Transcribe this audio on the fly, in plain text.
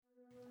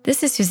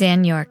This is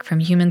Suzanne York from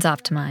Humans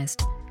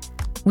Optimized.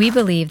 We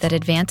believe that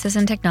advances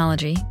in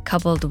technology,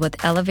 coupled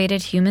with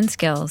elevated human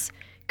skills,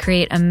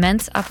 create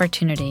immense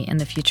opportunity in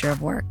the future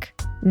of work.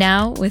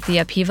 Now, with the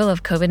upheaval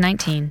of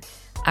COVID-19,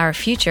 our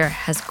future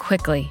has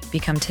quickly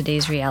become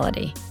today's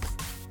reality.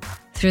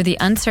 Through the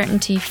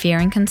uncertainty, fear,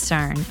 and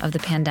concern of the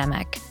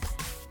pandemic,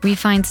 we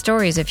find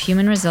stories of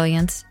human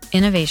resilience,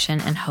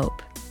 innovation, and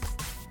hope.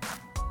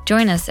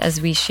 Join us as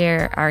we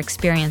share our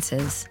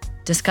experiences,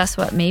 discuss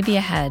what may be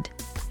ahead,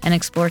 and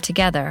explore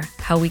together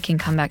how we can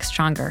come back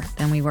stronger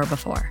than we were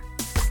before.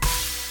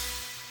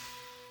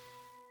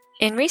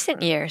 In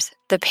recent years,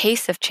 the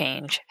pace of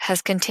change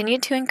has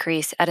continued to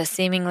increase at a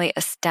seemingly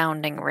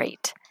astounding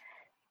rate.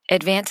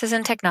 Advances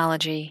in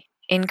technology,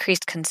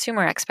 increased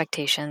consumer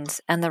expectations,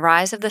 and the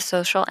rise of the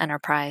social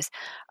enterprise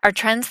are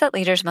trends that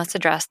leaders must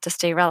address to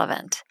stay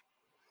relevant.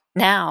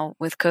 Now,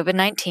 with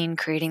COVID-19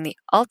 creating the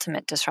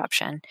ultimate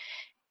disruption,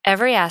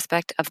 every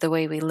aspect of the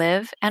way we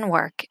live and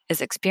work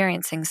is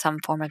experiencing some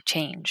form of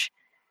change.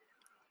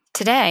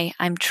 Today,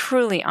 I'm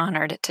truly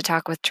honored to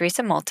talk with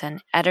Teresa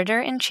Moulton,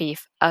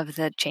 Editor-in-Chief of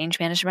the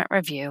Change Management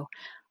Review,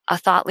 a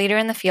thought leader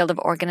in the field of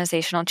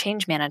organizational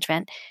change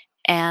management,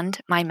 and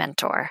my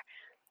mentor.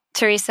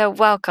 Teresa,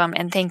 welcome,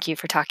 and thank you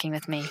for talking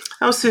with me.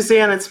 Oh,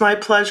 Suzanne, it's my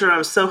pleasure.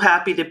 I'm so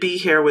happy to be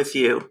here with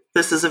you.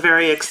 This is a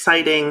very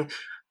exciting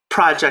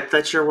project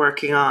that you're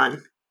working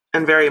on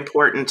and very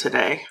important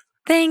today.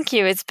 Thank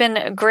you. It's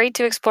been great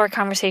to explore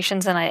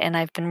conversations, and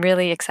I've been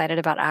really excited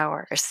about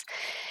ours.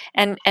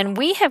 And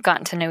we have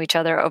gotten to know each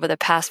other over the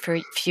past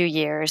few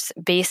years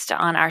based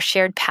on our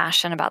shared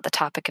passion about the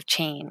topic of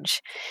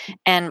change.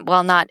 And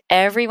while not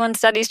everyone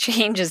studies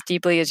change as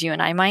deeply as you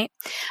and I might,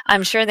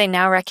 I'm sure they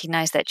now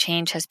recognize that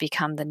change has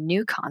become the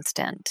new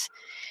constant.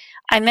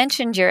 I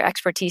mentioned your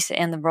expertise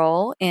in the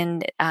role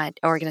in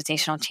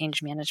organizational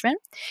change management.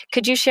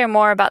 Could you share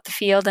more about the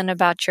field and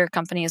about your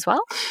company as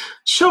well?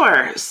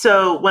 Sure.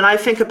 So when I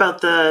think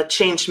about the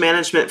change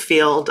management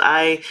field,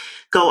 I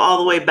go all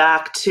the way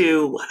back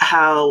to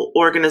how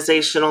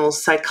organizational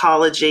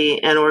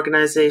psychology and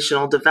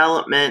organizational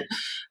development,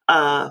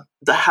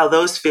 how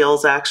those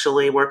fields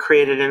actually were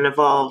created and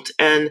evolved.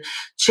 And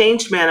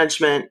change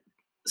management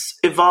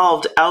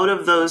evolved out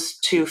of those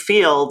two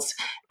fields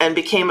and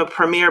became a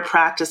premier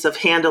practice of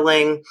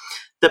handling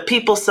the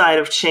people side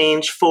of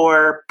change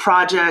for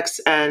projects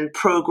and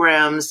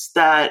programs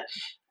that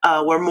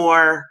were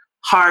more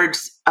hard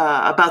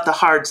about the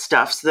hard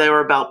stuff. So they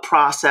were about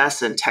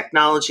process and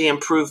technology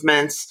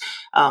improvements,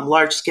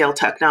 large-scale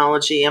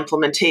technology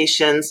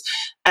implementations.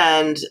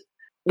 And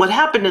what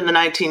happened in the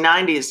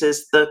 1990s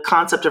is the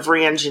concept of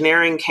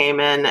re-engineering came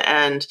in,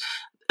 and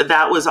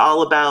that was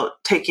all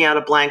about taking out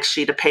a blank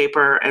sheet of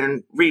paper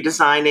and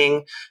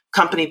redesigning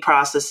company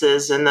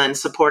processes and then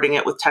supporting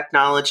it with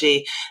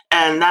technology.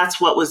 And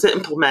that's what was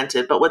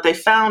implemented. But what they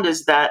found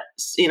is that,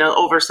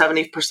 over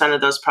 70%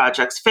 of those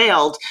projects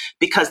failed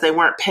because they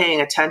weren't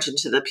paying attention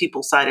to the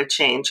people side of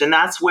change. And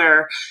that's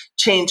where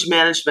change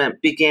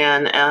management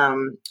began,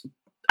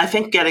 I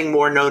think, getting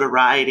more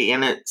notoriety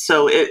in it.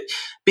 So it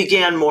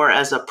began more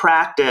as a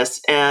practice.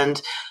 And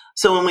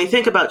so when we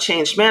think about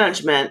change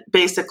management,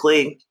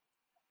 basically,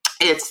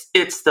 it's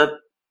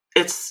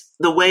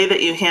the way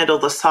that you handle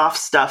the soft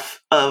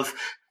stuff of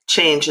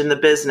change in the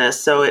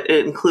business. So it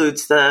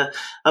includes the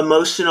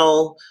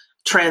emotional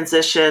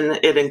transition.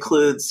 It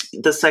includes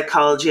the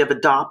psychology of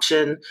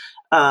adoption.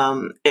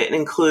 It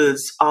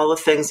includes all the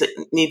things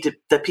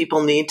that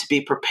people need to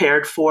be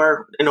prepared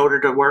for in order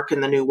to work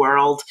in the new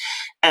world.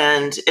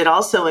 And it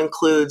also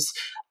includes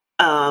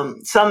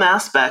some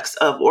aspects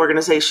of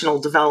organizational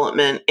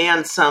development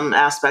and some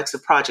aspects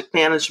of project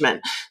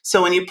management.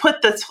 So when you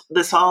put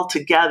this all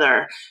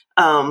together,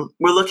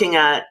 we're looking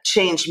at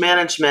change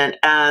management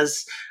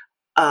as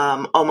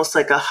almost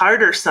like a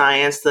harder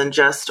science than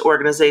just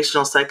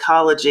organizational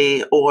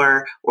psychology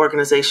or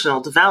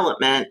organizational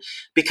development,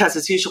 because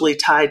it's usually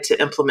tied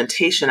to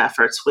implementation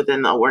efforts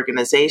within the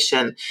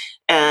organization.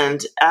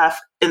 And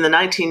in the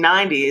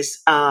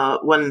 1990s,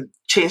 when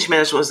change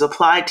management was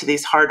applied to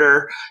these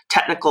harder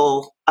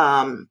technical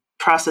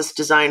process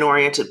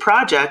design-oriented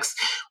projects,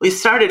 we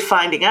started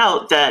finding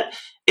out that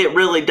it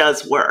really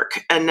does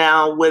work. And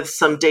now with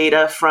some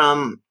data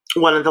from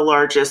one of the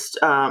largest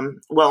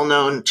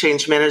well-known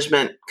change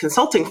management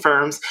consulting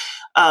firms,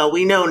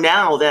 we know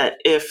now that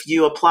if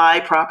you apply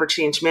proper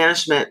change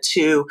management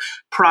to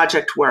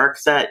project work,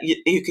 that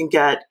you can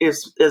get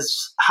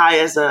as high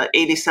as a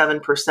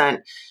 87%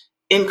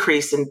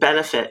 increase in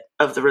benefit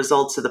of the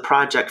results of the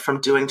project from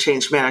doing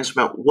change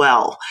management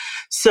well.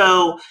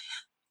 So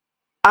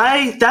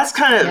that's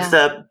kind of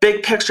the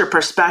big picture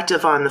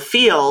perspective on the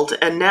field.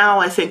 And now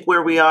I think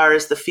where we are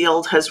is the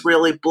field has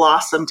really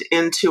blossomed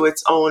into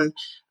its own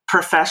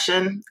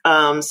profession.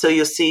 So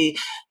you'll see,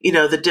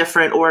 the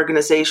different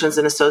organizations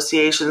and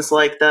associations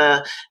like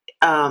the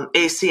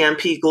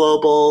ACMP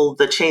Global,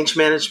 the Change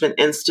Management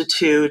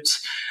Institute,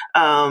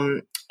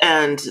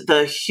 and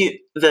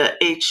the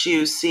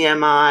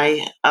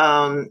HUCMI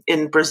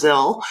in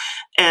Brazil.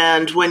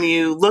 And when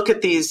you look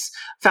at these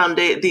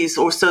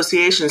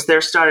associations,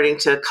 they're starting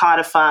to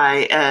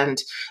codify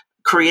and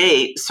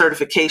create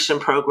certification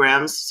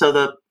programs. So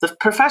the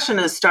profession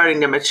is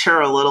starting to mature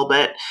a little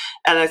bit,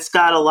 and it's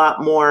got a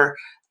lot more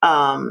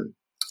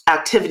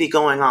activity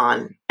going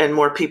on and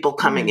more people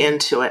coming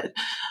into it.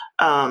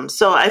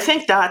 So I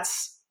think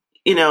that's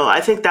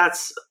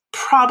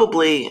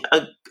probably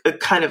a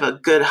kind of a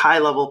good high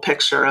level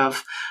picture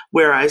of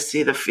where I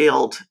see the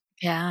field.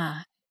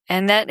 Yeah.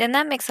 And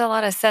that makes a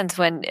lot of sense.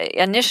 When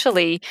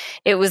initially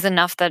it was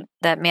enough that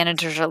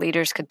managers or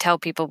leaders could tell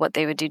people what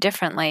they would do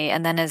differently.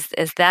 And then as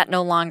that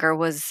no longer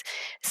was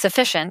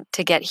sufficient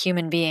to get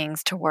human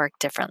beings to work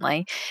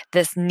differently,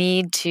 this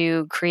need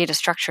to create a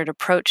structured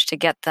approach to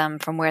get them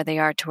from where they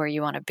are to where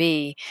you want to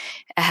be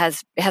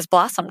has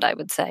blossomed, I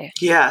would say.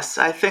 Yes,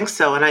 I think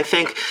so. And I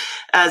think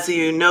as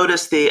you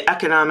notice the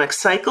economic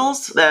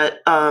cycles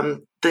that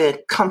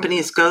the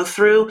companies go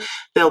through,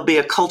 there'll be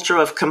a culture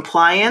of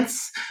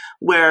compliance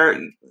where,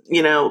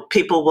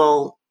 people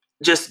will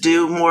just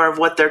do more of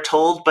what they're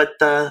told, but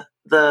the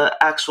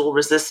actual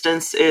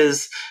resistance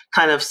is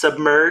kind of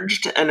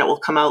submerged and it will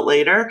come out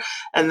later.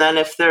 And then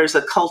if there's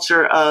a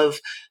culture of,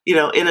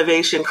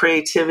 innovation,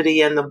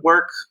 creativity, and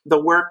the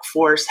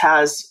workforce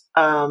has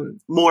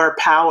more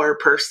power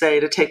per se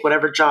to take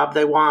whatever job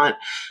they want,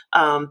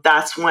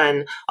 that's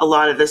when a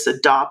lot of this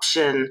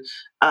adoption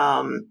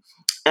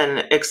and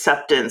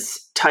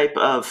acceptance type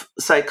of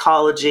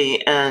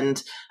psychology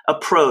and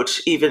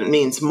approach even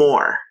means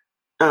more.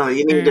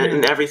 You need it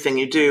in everything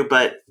you do,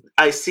 but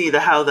I see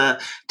how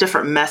the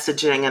different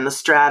messaging and the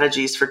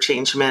strategies for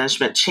change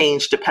management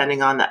change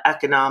depending on the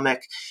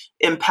economic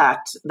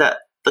impact that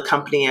the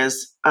company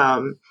is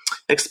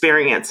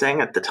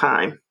experiencing at the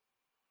time.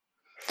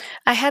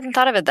 I hadn't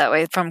thought of it that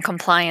way, from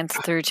compliance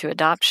through to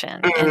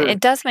adoption. And it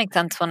does make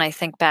sense when I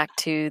think back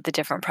to the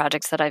different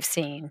projects that I've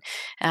seen.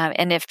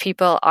 And if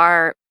people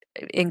are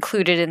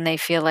included and they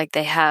feel like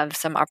they have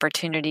some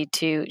opportunity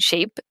to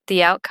shape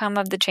the outcome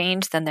of the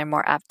change, then they're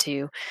more apt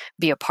to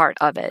be a part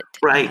of it,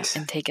 right,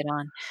 and take it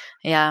on.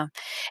 Yeah.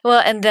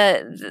 Well, and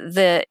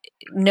the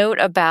note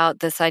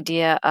about this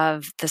idea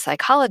of the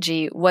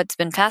psychology, what's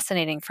been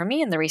fascinating for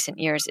me in the recent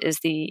years is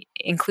the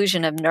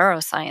inclusion of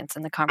neuroscience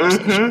in the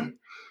conversation.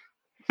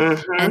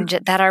 And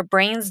that our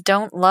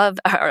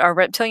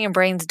reptilian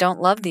brains don't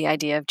love the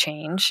idea of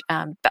change,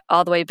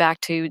 all the way back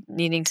to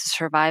needing to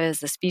survive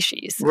as a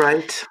species.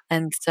 Right.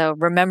 And so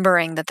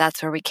remembering that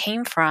that's where we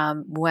came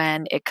from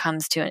when it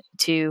comes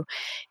to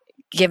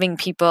giving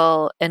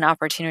people an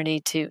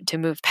opportunity to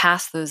move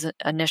past those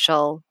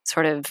initial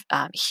sort of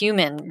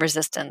human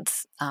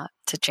resistance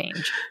to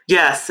change.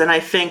 Yes, and I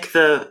think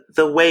the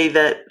way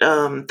that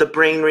the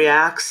brain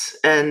reacts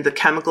and the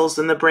chemicals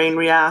in the brain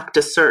react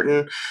to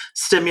certain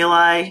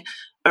stimuli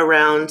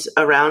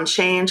around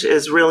change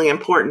is really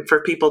important for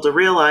people to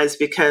realize,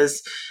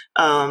 because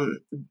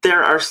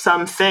there are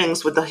some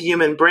things with the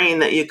human brain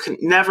that you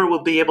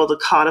will be able to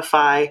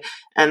codify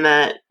and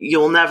that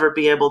you'll never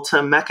be able to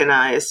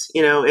mechanize.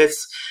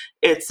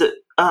 It's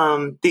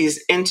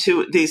these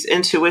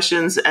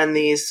intuitions and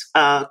these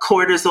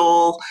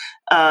cortisol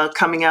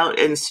coming out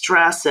in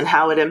stress and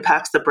how it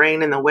impacts the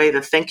brain and the way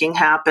the thinking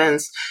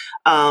happens.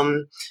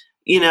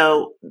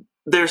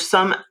 There's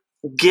some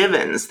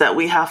givens that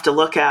we have to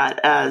look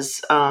at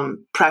as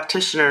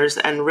practitioners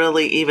and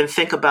really even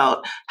think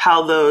about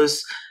how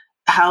those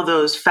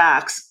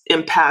facts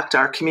impact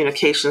our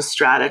communication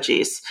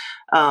strategies.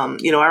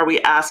 Are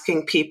we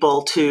asking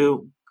people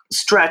to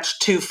stretch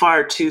too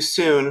far too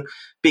soon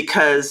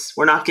because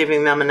we're not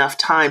giving them enough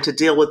time to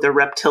deal with their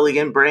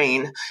reptilian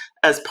brain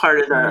as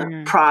part of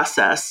the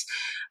process?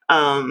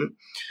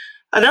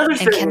 Another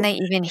thing, and can they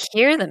even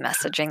hear the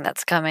messaging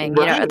that's coming?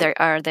 Right.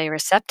 Are they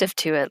receptive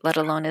to it? Let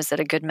alone, is it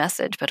a good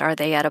message? But are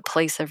they at a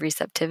place of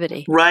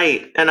receptivity?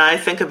 Right. And I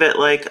think of it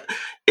like,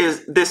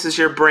 this is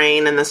your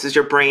brain, and this is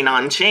your brain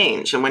on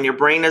change. And when your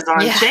brain is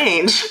on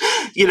change,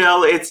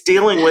 it's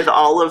dealing with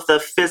all of the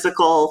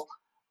physical,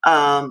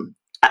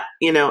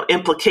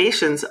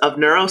 implications of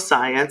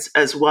neuroscience,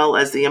 as well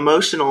as the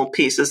emotional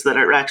pieces that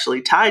are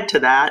actually tied to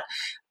that,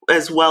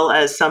 as well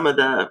as some of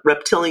the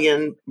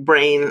reptilian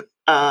brain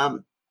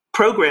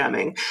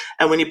programming.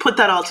 And when you put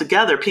that all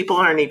together, people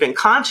aren't even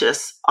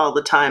conscious all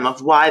the time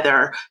of why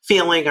they're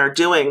feeling or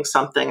doing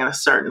something in a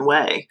certain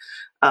way.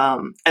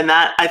 And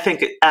that, I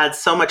think, it adds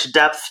so much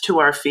depth to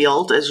our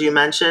field, as you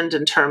mentioned,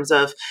 in terms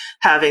of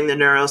having the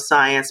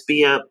neuroscience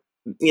be an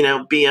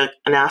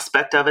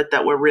aspect of it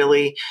that we're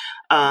really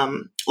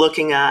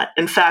looking at.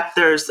 In fact,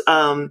 there's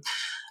a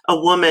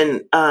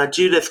woman,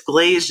 Judith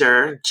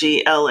Glaser,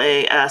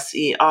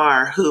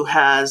 Glaser, who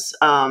has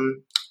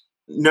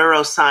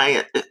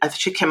neuroscience.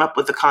 She came up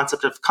with the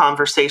concept of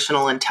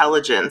conversational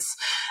intelligence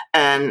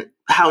and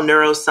how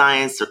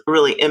neuroscience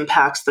really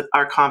impacts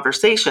our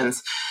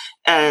conversations.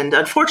 And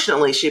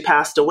unfortunately, she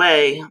passed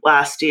away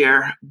last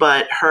year,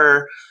 but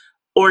her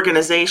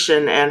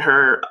organization and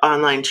her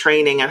online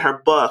training and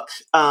her book,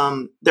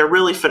 they're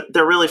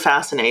really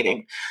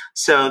fascinating.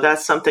 So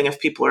that's something, if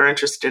people are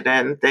interested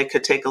in, they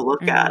could take a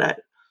look at it.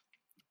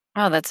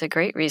 Oh, that's a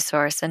great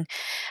resource. And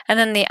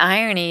then the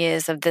irony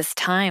is of this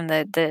time,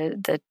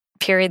 the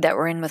period that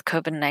we're in with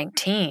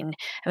COVID-19,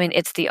 I mean,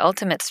 it's the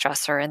ultimate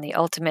stressor and the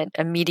ultimate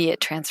immediate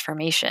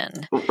transformation.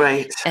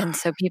 Right. And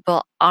so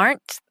people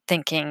aren't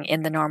thinking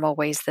in the normal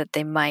ways that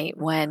they might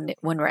when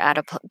we're at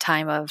a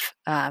time of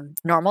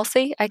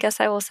normalcy, I guess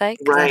I will say,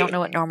 because I don't know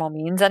what normal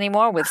means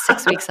anymore with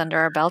 6 weeks under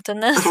our belt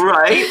in this.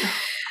 Right.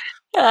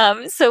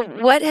 So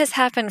what has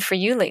happened for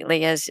you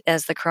lately as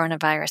the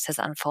coronavirus has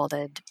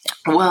unfolded?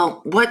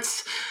 Well,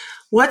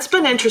 what's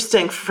been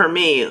interesting for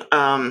me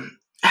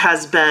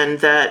has been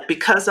that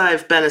because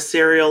I've been a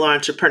serial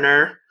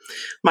entrepreneur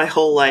my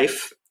whole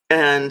life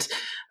and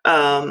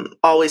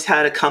always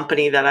had a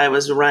company that I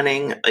was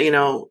running,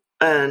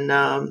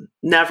 and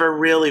never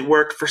really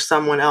worked for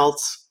someone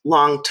else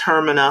long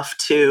term enough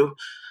to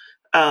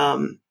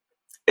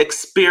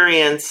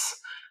experience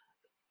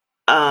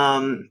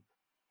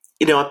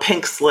a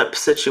pink slip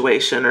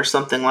situation or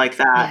something like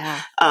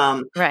that.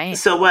 Yeah. Right.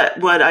 So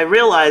what I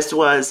realized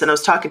was, and I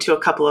was talking to a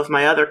couple of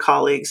my other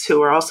colleagues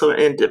who are also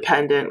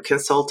independent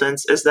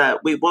consultants, is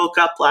that we woke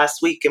up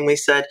last week and we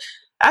said,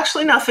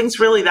 actually, nothing's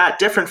really that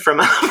different for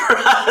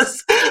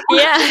us.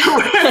 Yeah.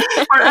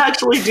 We're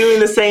actually doing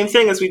the same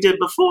thing as we did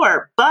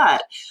before,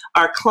 but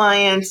our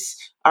clients,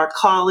 our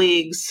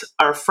colleagues,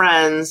 our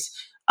friends,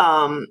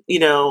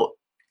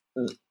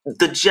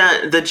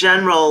 the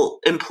general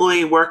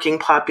employee working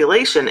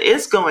population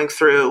is going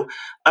through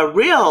a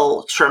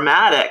real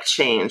traumatic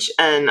change.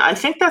 And I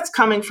think that's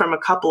coming from a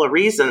couple of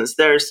reasons.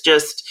 There's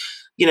just,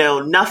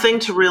 nothing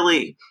to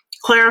really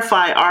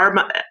clarify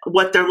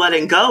what they're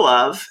letting go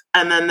of.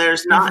 And then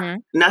there's not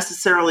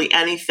necessarily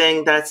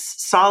anything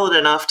that's solid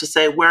enough to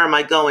say, where am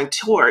I going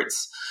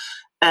towards?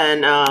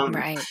 And,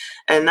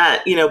 and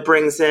that,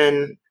 brings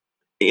in,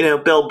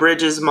 Bill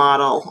Bridges'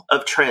 model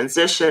of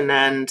transition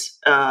and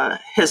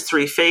his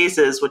 3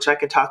 phases, which I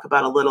can talk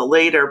about a little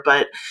later.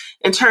 But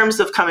in terms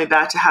of coming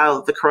back to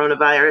how the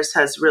coronavirus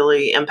has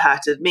really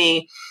impacted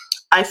me,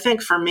 I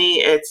think for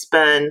me, it's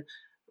been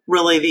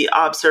really the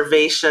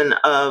observation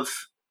of,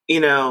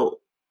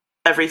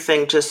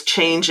 everything just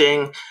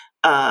changing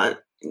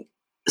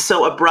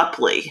so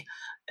abruptly.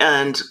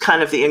 And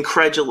kind of the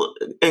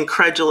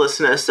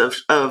incredulousness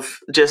of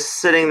just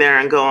sitting there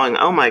and going,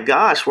 oh my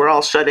gosh, we're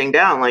all shutting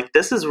down. Like,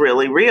 this is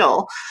really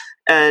real.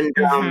 And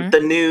the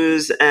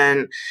news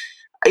and,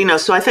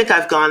 so I think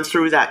I've gone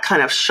through that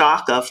kind of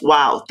shock of,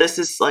 wow, this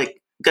is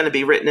like going to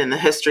be written in the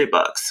history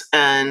books.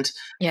 And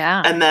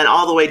then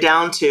all the way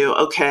down to,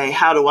 okay,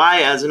 how do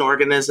I, as an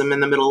organism in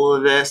the middle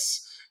of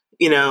this,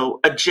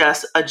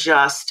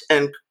 adjust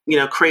and,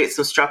 create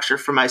some structure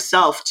for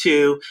myself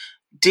to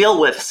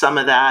deal with some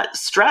of that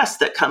stress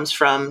that comes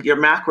from your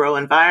macro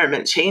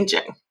environment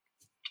changing.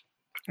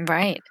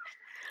 Right.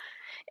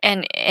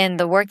 And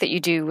the work that you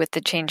do with the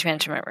Change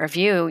Management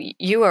Review,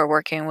 you are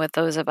working with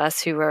those of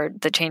us who are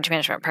the change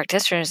management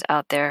practitioners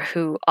out there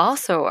who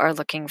also are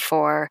looking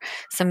for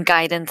some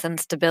guidance and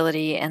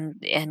stability and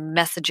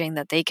messaging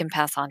that they can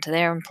pass on to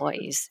their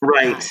employees.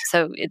 Right.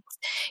 So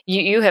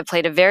you have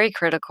played a very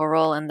critical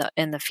role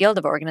in the field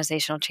of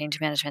organizational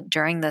change management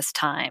during this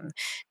time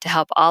to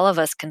help all of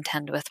us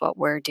contend with what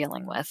we're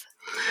dealing with.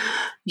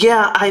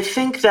 Yeah, I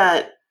think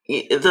that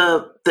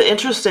the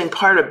interesting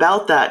part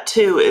about that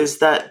too is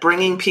that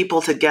bringing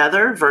people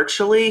together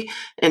virtually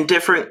in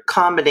different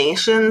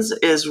combinations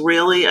is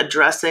really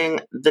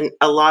addressing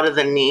a lot of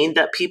the need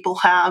that people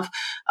have.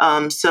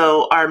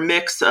 So our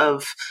mix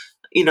of,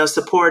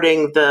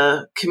 supporting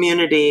the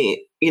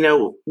community,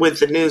 with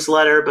the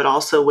newsletter, but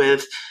also we're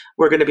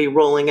going to be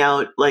rolling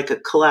out like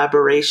a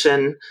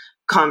collaboration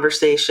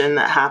conversation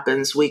that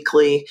happens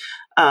weekly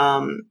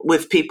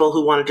with people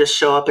who want to just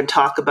show up and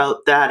talk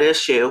about that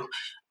issue.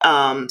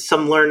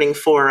 Some learning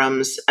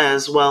forums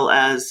as well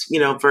as,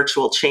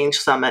 virtual change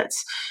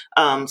summits.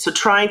 So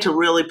trying to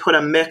really put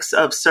a mix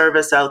of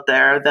service out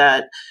there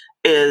that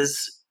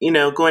is,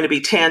 going to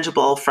be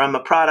tangible from a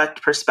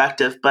product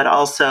perspective, but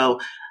also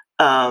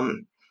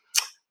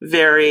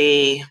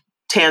very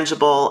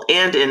tangible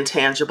and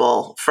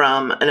intangible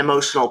from an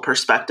emotional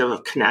perspective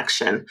of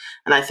connection.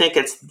 And I think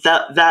it's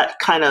that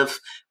kind of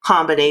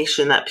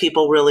combination that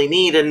people really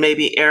need, and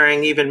maybe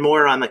erring even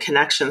more on the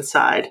connection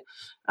side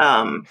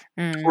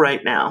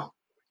right now.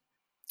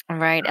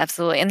 Right,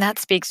 absolutely. And that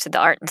speaks to the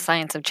art and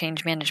science of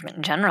change management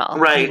in general.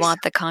 Right. We want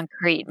the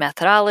concrete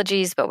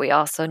methodologies, but we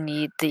also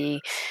need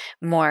the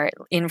more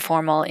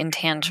informal,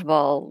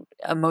 intangible,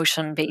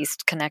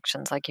 emotion-based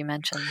connections, like you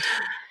mentioned.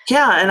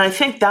 Yeah, and I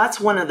think that's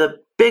one of the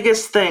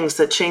biggest things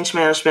that change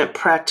management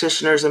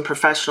practitioners and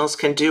professionals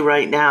can do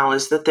right now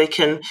is that they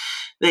can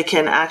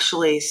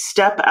actually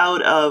step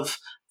out of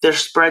their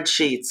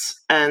spreadsheets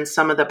and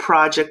some of the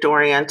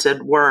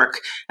project-oriented work,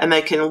 and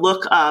they can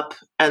look up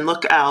and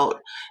look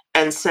out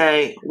and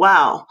say,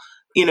 wow,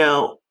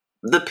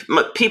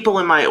 people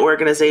in my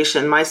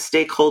organization, my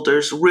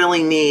stakeholders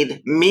really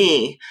need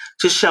me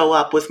to show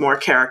up with more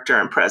character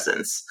and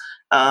presence.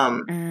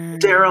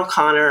 Daryl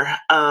Connor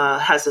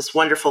has this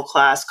wonderful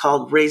class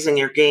called Raising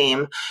Your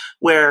Game,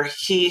 where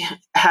he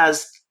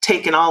has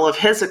taken all of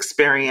his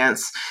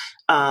experience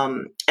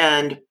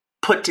and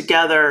put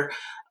together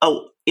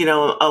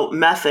a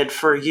method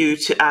for you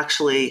to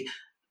actually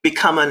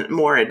become a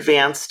more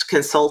advanced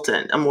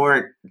consultant, a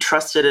more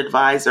trusted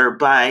advisor,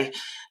 by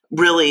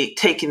really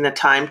taking the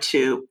time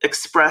to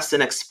express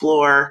and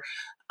explore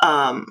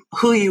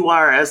who you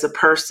are as a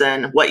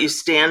person, what you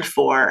stand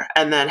for,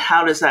 and then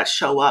how does that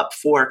show up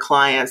for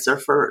clients or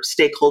for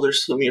stakeholders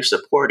whom you're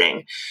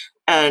supporting.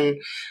 And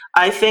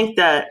I think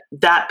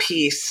that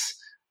piece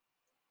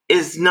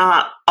is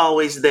not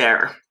always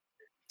there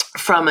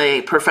from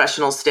a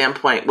professional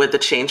standpoint with the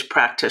change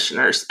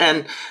practitioners.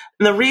 And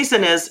the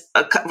reason is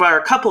a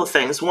couple of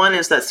things. One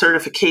is that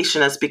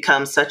certification has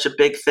become such a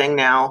big thing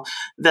now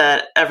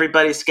that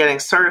everybody's getting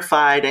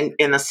certified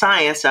in the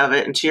science of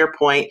it. And to your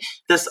point,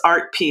 this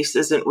art piece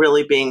isn't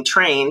really being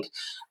trained.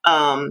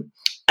 And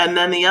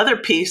then the other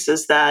piece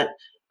is that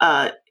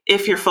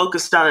if you're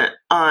focused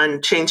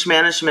on change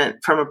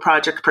management from a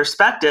project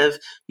perspective,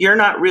 you're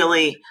not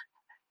really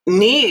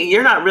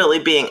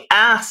being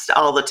asked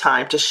all the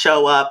time to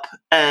show up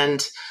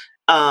and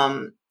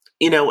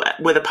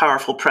with a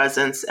powerful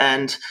presence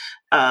and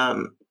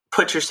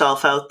put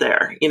yourself out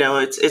there.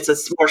 It's a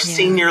more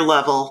senior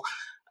level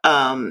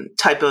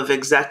type of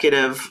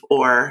executive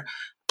or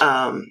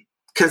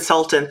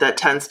consultant that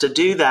tends to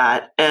do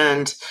that.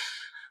 And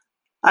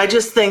I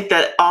just think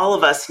that all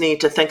of us need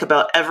to think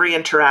about every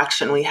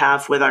interaction we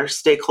have with our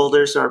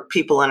stakeholders or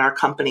people in our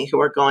company who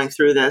are going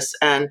through this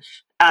and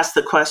ask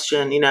the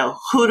question,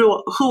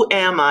 who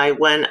am I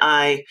when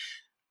I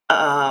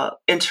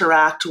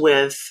interact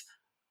with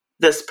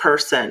this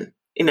person,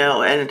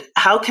 and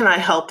how can I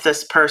help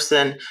this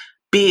person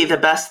be the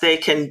best they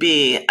can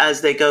be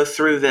as they go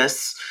through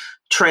this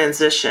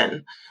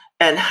transition?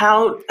 And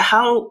how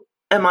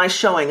am I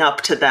showing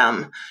up to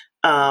them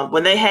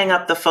when they hang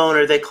up the phone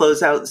or they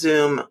close out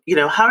Zoom?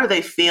 How are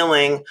they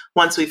feeling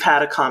once we've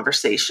had a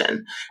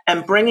conversation?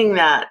 And bringing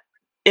that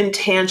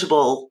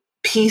intangible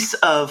piece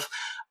of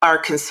our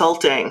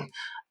consulting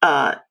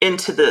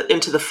into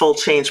the full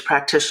change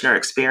practitioner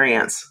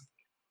experience.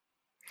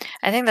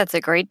 I think that's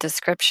a great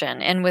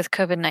description. And with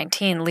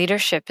COVID-19,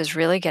 leadership is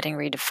really getting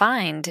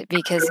redefined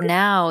because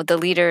now the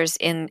leaders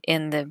in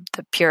the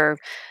pure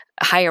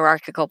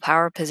hierarchical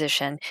power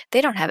position,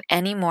 they don't have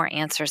any more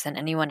answers than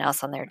anyone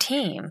else on their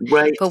team.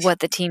 Right. But what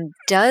the team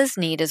does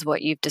need is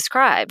what you've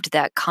described,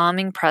 that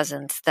calming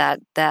presence,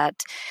 that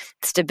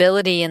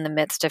stability in the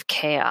midst of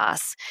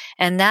chaos.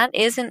 And that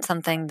isn't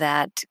something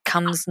that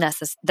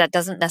that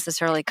doesn't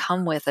necessarily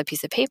come with a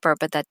piece of paper,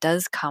 but that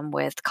does come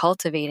with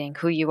cultivating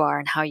who you are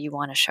and how you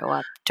want to show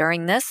up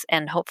during this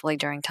and hopefully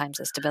during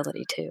times of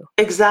stability too.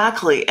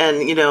 Exactly.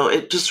 And,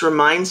 it just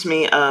reminds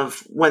me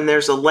of when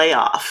there's a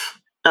layoff.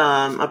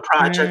 A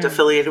project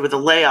affiliated with a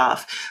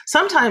layoff.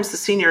 Sometimes the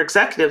senior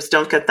executives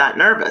don't get that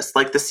nervous,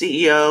 like the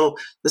CEO,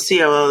 the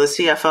COO, the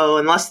CFO,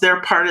 unless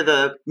they're part of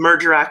the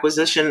merger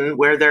acquisition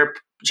where their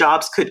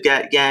jobs could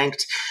get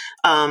yanked.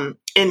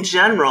 In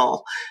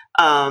general,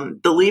 the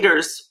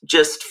leaders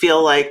just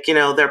feel like,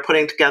 they're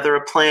putting together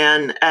a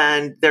plan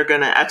and they're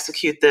going to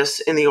execute this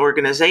in the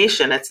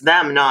organization. It's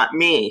them, not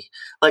me.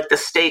 Like the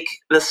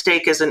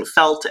stake isn't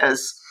felt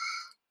as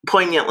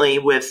poignantly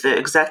with the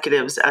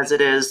executives as it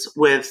is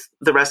with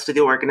the rest of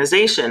the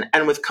organization.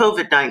 And with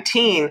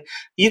COVID-19,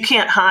 you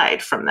can't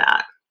hide from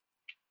that.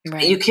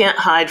 Right. You can't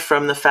hide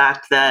from the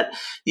fact that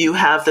you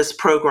have this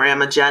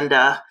program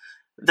agenda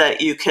that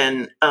you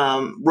can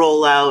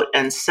roll out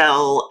and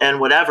sell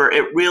and whatever.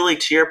 It really,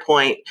 to your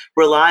point,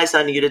 relies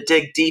on you to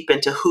dig deep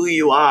into who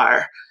you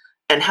are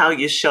and how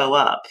you show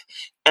up.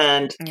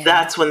 And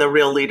that's when the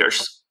real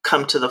leaders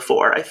come to the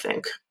fore, I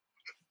think.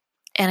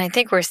 And I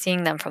think we're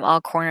seeing them from all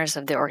corners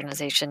of the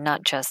organization,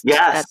 not just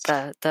at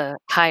the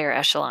higher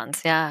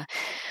echelons. Yeah.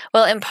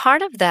 Well, and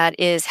part of that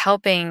is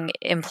helping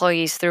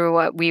employees through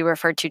what we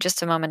referred to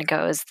just a moment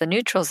ago as the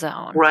neutral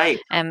zone. Right.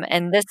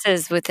 And this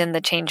is within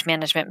the change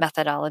management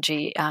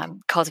methodology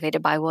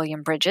cultivated by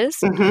William Bridges.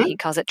 Mm-hmm. He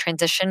calls it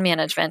transition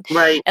management.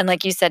 Right. And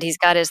like you said, he's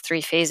got his 3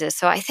 phases.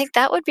 So I think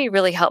that would be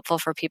really helpful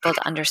for people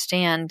to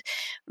understand,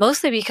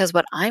 mostly because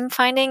what I'm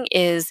finding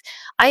is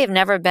I have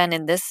never been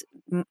in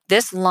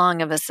this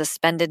long of a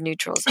suspended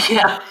neutral zone.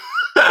 Yeah.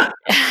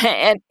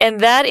 and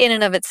that in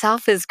and of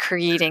itself is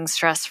creating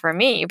stress for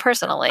me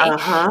personally,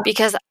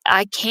 because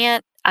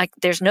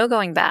there's no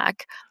going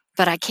back,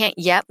 but I can't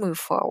yet move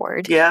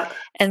forward. Yeah.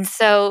 And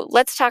so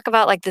let's talk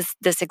about like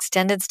this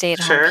extended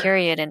stay-at-home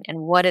period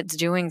and what it's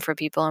doing for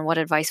people and what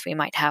advice we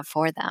might have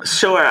for them.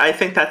 Sure. I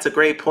think that's a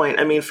great point.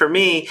 I mean, for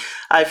me,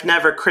 I've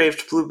never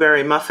craved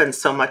blueberry muffins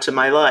so much in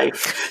my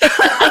life.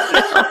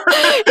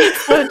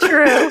 It's so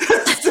true.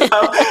 So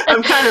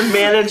I'm kind of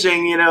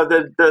managing,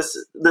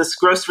 this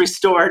grocery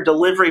store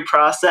delivery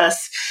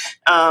process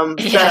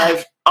that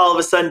I've all of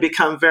a sudden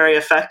become very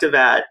effective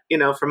at,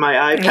 for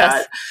my iPad.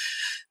 Yes.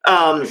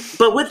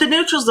 But with the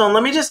neutral zone,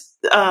 let me just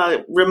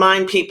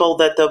remind people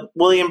that the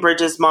William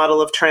Bridges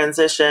model of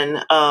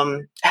transition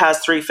has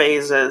 3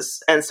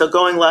 phases. And so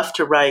going left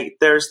to right,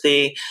 there's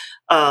the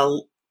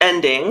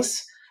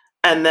endings.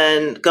 And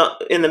then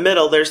in the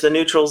middle, there's the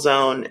neutral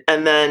zone.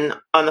 And then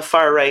on the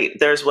far right,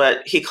 there's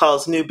what he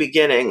calls new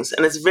beginnings.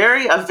 And it's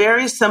a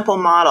very simple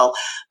model,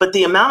 but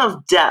the amount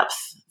of depth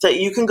that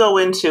you can go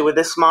into with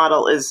this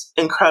model is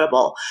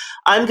incredible.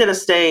 I'm going to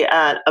stay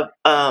at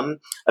a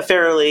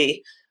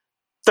fairly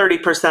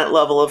 30%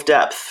 level of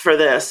depth for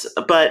this.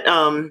 But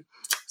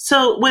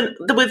so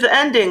with the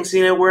endings,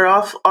 we're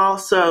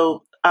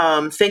also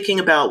thinking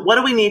about, what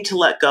do we need to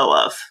let go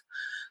of?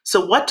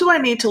 So what do I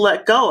need to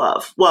let go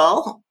of?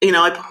 Well,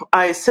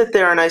 I sit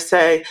there and I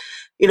say,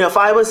 if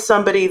I was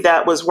somebody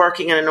that was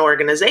working in an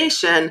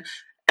organization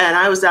and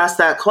I was asked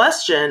that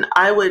question,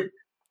 I would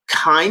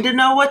kind of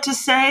know what to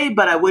say,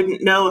 but I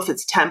wouldn't know if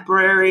it's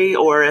temporary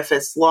or if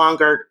it's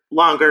longer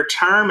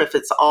term, if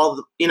it's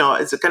all,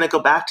 is it going to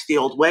go back to the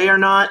old way or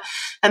not?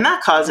 And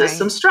that causes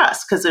some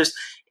stress because there's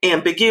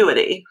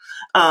ambiguity.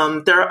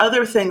 There are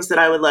other things that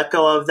I would let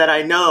go of that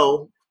I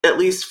know, at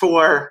least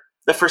for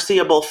the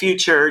foreseeable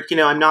future,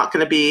 I'm not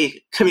going to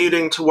be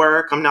commuting to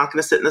work. I'm not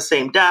going to sit in the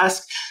same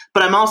desk,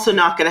 but I'm also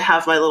not going to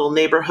have my little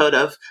neighborhood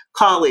of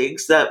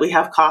colleagues that we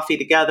have coffee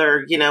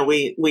together.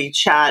 We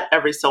chat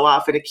every so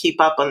often to keep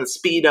up on the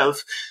speed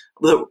of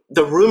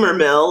the rumor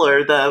mill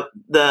or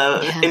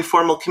the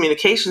informal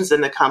communications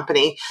in the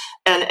company.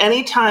 And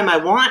anytime I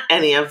want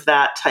any of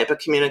that type of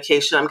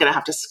communication, I'm going to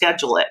have to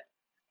schedule it.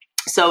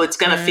 So it's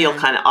going to feel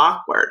kind of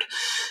awkward.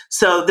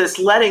 So this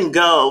letting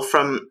go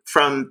from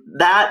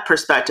that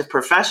perspective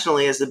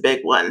professionally is a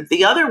big one.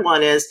 The other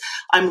one is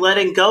I'm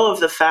letting go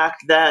of the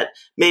fact that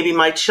maybe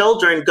my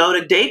children go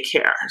to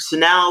daycare. So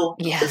now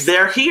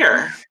they're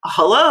here.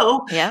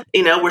 Hello. Yep.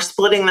 We're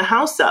splitting the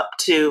house up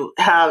to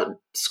have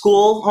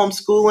school,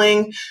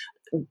 homeschooling,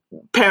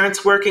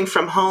 parents working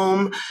from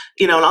home,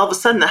 and all of a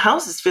sudden the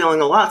house is feeling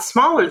a lot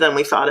smaller than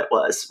we thought it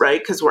was, right?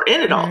 Because we're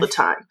in it all the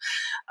time.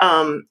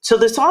 So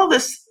there's all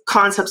this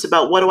concepts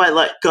about what do I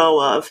let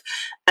go of?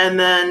 And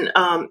then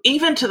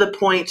even to the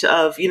point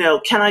of,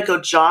 can I go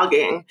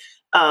jogging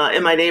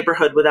in my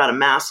neighborhood without a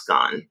mask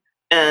on?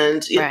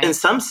 And in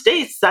some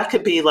states, that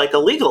could be like a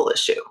legal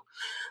issue.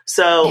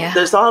 So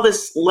there's all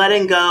this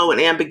letting go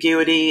and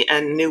ambiguity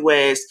and new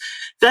ways.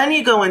 Then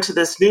you go into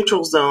this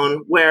neutral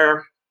zone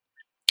where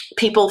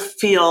people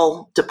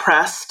feel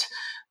depressed.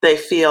 They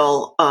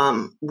feel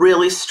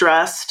really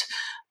stressed,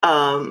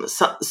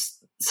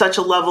 such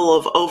a level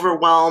of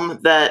overwhelm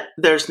that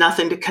there's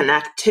nothing to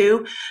connect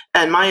to.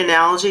 And my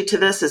analogy to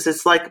this is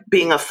it's like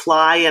being a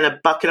fly in a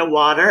bucket of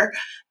water,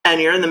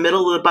 and you're in the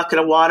middle of the bucket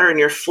of water and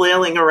you're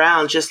flailing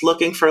around just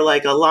looking for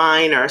like a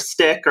line or a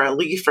stick or a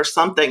leaf or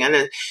something.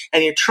 And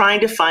you're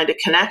trying to find a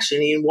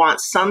connection. You want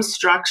some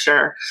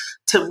structure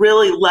to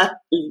really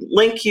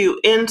link you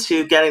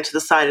into getting to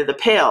the side of the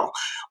pail.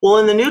 Well,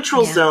 in the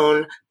neutral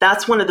zone,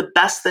 that's one of the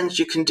best things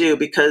you can do,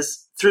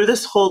 because through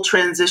this whole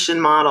transition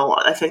model,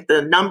 I think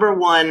the number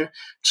one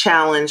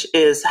challenge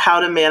is how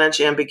to manage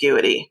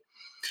ambiguity.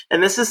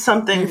 And this is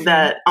something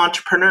that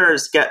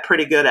entrepreneurs get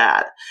pretty good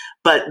at.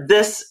 But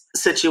this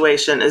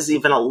situation is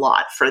even a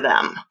lot for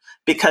them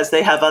because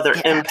they have other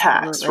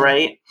impacts,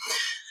 right?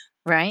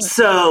 Right.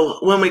 So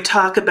when we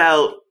talk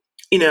about,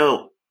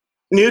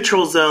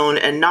 neutral zone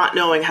and not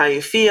knowing how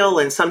you feel,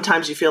 and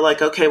sometimes you feel like,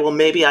 okay, well,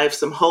 maybe I have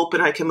some hope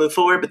and I can move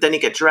forward, but then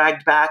you get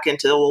dragged back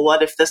into, well,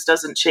 what if this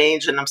doesn't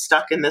change and I'm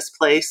stuck in this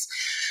place?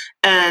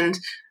 And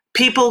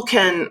people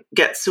can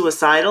get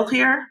suicidal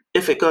here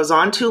if it goes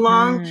on too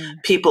long.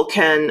 People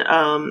can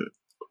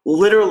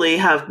literally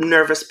have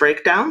nervous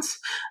breakdowns.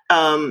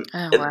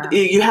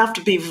 You have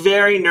to be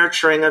very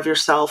nurturing of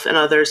yourself and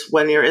others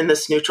when you're in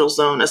this neutral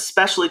zone,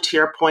 especially to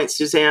your point,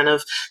 Suzanne,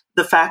 of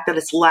the fact that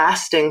it's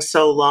lasting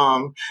so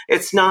long.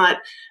 It's not,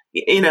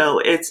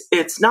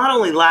 it's not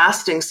only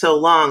lasting so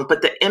long,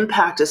 but the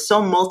impact is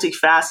so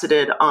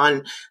multifaceted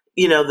on,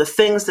 the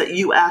things that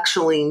you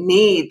actually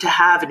need to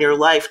have in your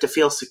life to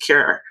feel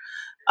secure.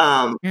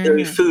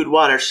 Food,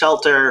 water,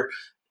 shelter,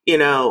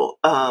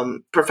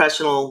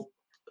 professional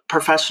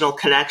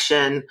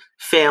connection,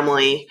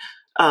 family,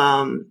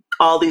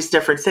 all these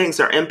different things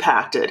are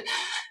impacted.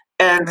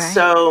 And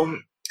so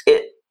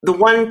the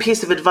one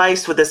piece of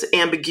advice with this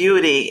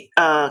ambiguity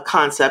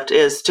concept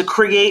is to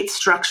create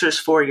structures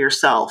for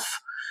yourself.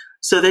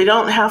 So they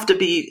don't have to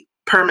be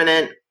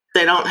permanent.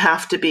 They don't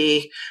have to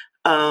be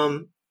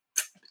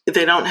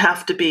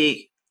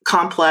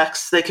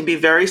complex. They can be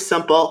very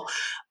simple.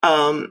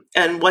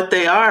 And what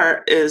they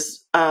are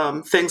is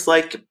things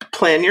like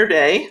plan your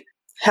day,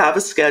 have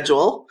a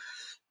schedule,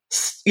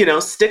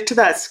 stick to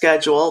that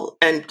schedule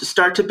and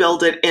start to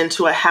build it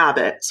into a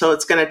habit. So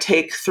it's going to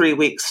take 3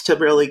 weeks to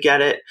really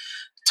get it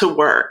to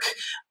work.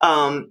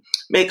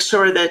 Make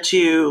sure that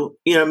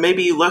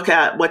maybe you look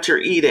at what you're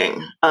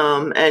eating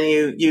and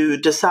you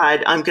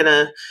decide, I'm going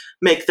to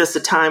make this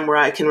a time where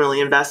I can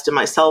really invest in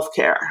my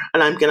self-care,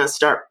 and I'm going to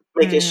start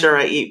making sure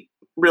I eat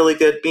really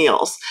good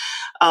meals.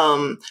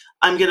 I'm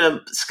going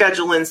to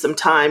schedule in some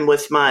time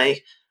with my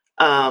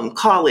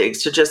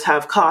colleagues to just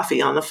have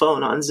coffee on the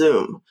phone on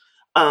Zoom.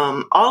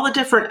 All the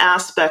different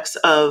aspects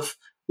of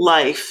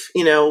life,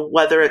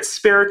 whether it's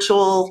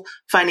spiritual,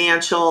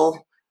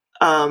 financial,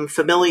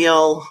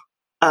 familial,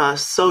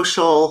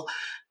 social,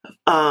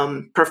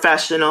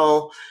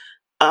 professional,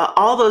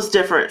 all those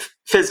different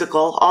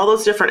physical, all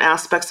those different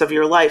aspects of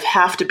your life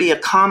have to be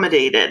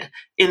accommodated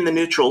in the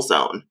neutral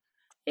zone.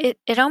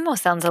 It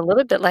almost sounds a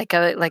little bit like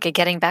a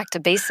getting back to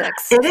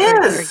basics. It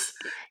is.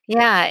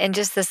 Yeah, and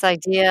just this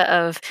idea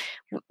of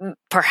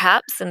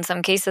perhaps in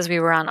some cases we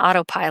were on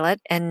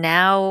autopilot, and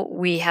now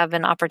we have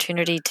an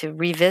opportunity to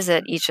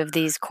revisit each of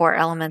these core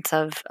elements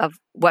of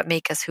what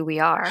make us who we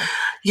are.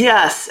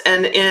 Yes,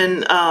 and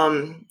in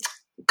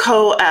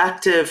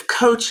coactive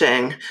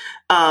coaching,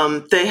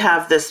 they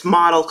have this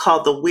model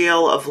called the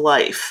Wheel of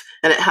Life,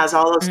 and it has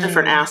all those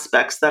different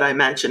aspects that I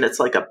mentioned. It's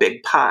like a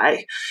big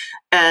pie.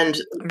 And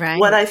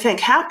what I think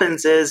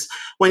happens is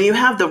when you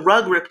have the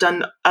rug ripped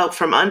out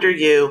from under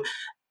you,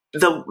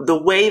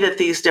 the way that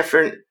these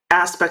different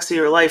aspects of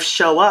your life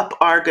show up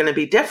are going to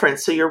be different.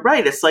 So you're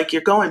right. It's like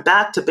you're going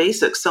back to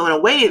basics. So in a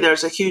way,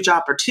 there's a huge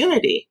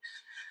opportunity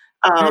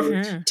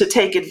to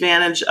take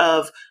advantage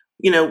of,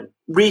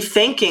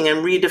 rethinking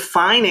and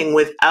redefining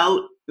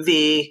without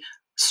the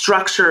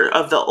structure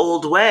of the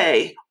old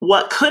way.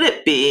 What could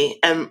it be?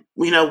 And,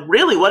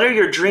 really, what are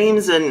your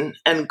dreams and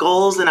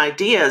goals and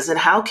ideas? And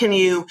how can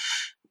you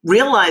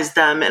realize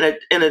them in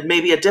a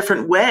maybe a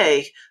different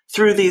way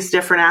through these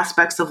different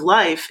aspects of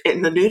life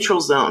in the neutral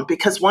zone?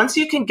 Because once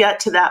you can get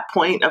to that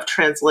point of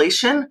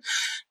translation,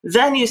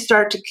 then you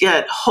start to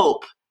get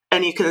hope,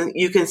 and you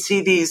can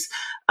see these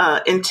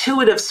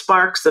intuitive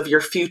sparks of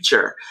your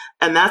future.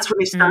 And that's when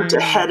you start to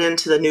head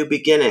into the new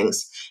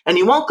beginnings. And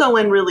you won't go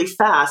in really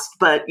fast,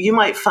 but you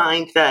might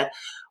find that,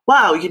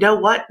 wow, you know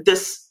what?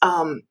 This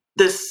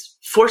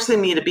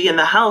forcing me to be in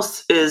the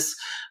house is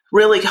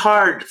really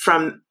hard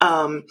from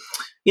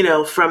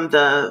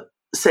the,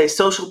 say,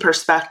 social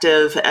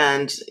perspective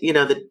and,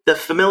 the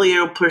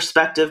familial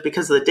perspective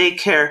because of the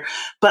daycare.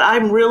 But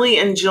I'm really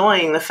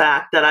enjoying the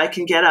fact that I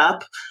can get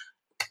up,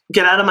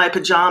 get out of my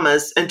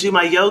pajamas and do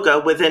my yoga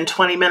within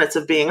 20 minutes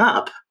of being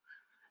up,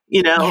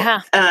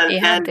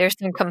 and there's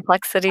some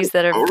complexities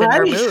that have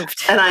been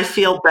removed. And I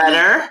feel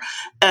better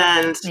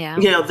and,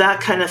 that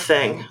kind of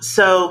thing.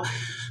 So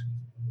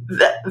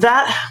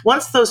that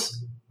once those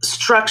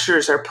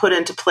structures are put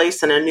into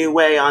place in a new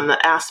way on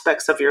the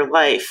aspects of your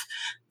life,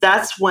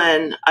 that's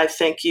when I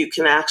think you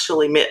can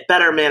actually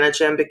better manage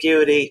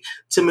ambiguity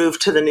to move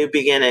to the new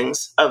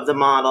beginnings of the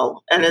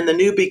model. And in the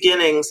new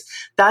beginnings,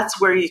 that's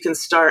where you can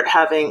start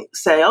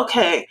say,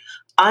 okay,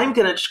 I'm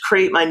going to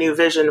create my new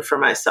vision for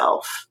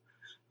myself.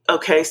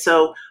 Okay,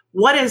 so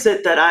what is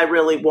it that I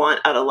really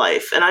want out of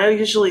life? And I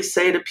usually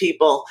say to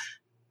people,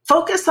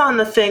 focus on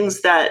the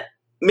things that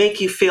make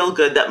you feel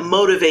good, that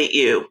motivate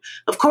you.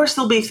 Of course,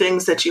 there'll be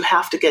things that you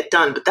have to get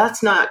done, but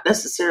that's not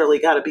necessarily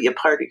got to be a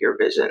part of your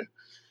vision.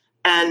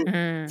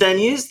 And then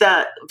use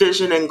that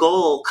vision and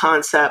goal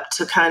concept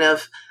to kind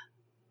of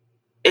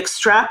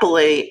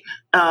extrapolate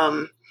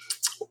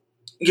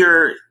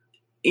your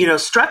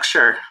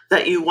structure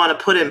that you want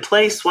to put in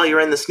place while you're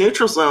in this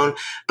neutral zone,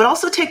 but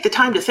also take the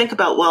time to think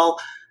about, what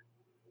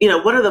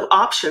are the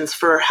options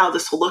for how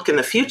this will look in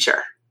the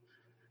future?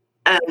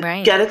 And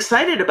get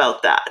excited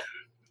about that.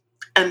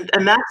 And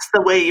that's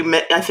the way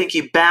I think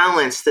you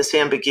balance this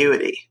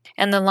ambiguity.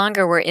 And the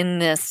longer we're in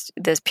this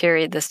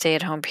period, the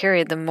stay-at-home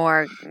period, the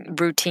more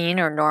routine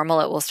or normal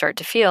it will start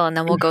to feel. And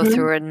then we'll go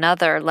through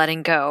another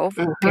letting go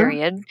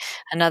period,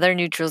 another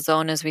neutral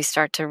zone as we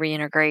start to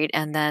reintegrate,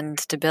 and then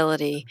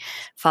stability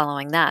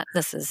following that.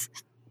 This is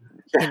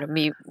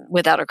me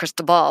without a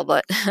crystal ball,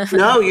 but...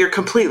 No, you're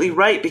completely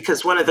right,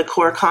 because one of the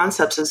core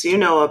concepts, as you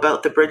know,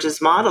 about the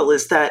Bridges model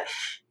is that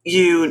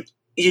you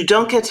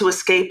don't get to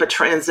escape a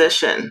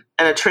transition,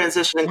 and a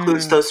transition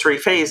includes those three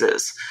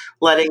phases: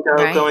 letting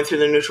go, going through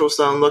the neutral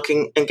zone,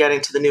 looking and getting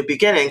to the new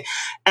beginning.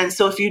 And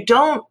so if you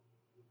don't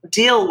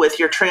deal with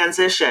your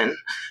transition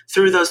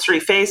through those three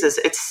phases,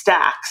 it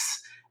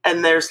stacks.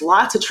 And there's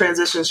lots of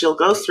transitions you'll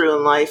go through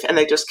in life, and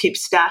they just keep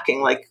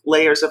stacking like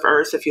layers of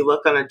earth. If you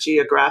look on a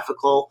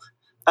geographical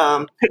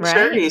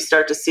picture, you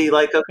start to see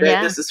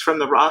this is from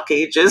the rock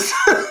ages.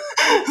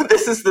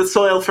 This is the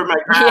soil for my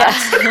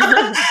grass.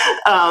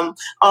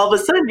 All of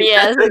a sudden,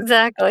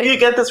 you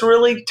get this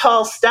really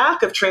tall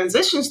stack of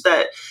transitions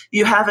that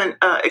you haven't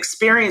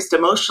experienced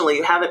emotionally.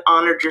 You haven't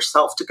honored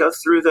yourself to go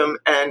through them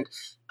and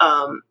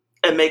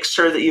make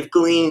sure that you've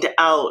gleaned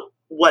out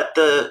what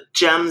the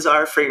gems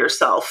are for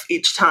yourself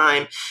each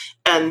time.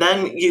 And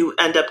then you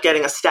end up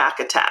getting a stack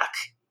attack,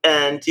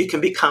 and you can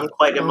become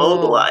quite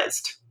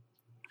immobilized.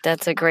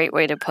 That's a great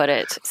way to put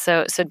it.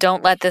 So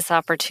don't let this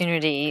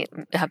opportunity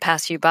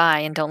pass you by,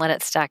 and don't let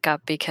it stack up,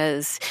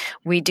 because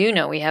we do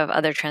know we have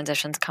other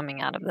transitions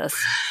coming out of this.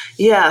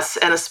 Yes,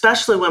 and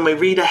especially when we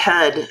read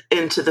ahead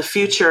into the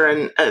future,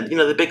 and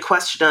the big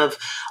question of,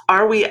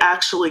 are we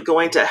actually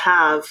going to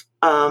have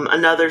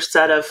another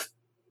set of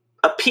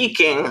a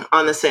peaking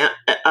on this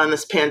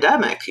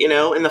pandemic?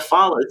 In the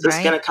fall, is this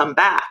going to come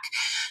back?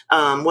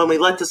 When we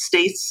let the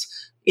states,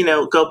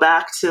 go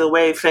back to the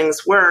way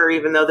things were,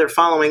 even though they're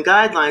following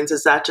guidelines,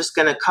 is that just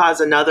going to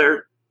cause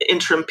another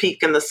interim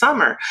peak in the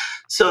summer?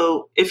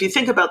 So if you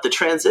think about the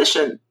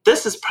transition,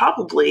 this is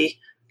probably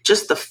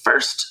just the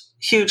first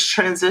huge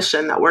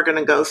transition that we're going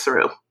to go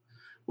through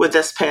with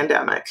this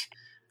pandemic.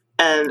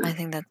 And I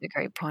think that's a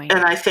great point.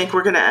 And I think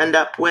we're going to end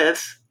up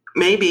with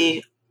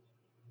maybe,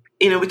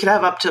 we could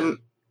have up to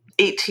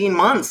 18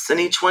 months, and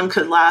each one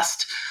could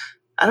last,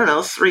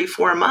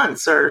 3-4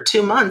 months or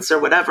 2 months or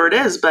whatever it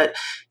is. But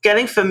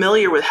getting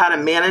familiar with how to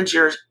manage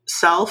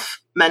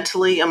yourself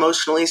mentally,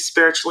 emotionally,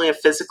 spiritually, and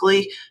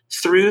physically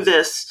through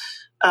this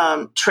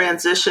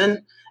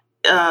transition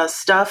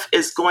stuff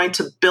is going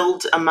to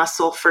build a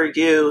muscle for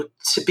you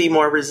to be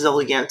more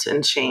resilient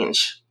in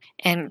change.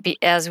 And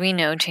as we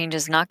know, change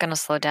is not going to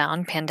slow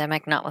down,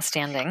 pandemic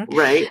notwithstanding.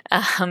 Right.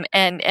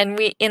 And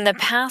we, in the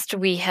past,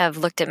 we have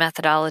looked at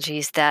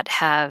methodologies that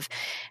have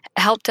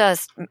helped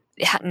us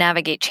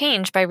navigate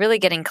change by really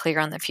getting clear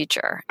on the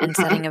future and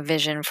setting a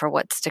vision for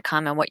what's to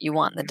come and what you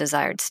want in the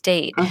desired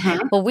state.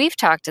 Well, we've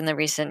talked in the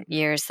recent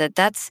years that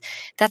that's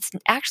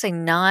actually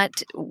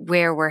not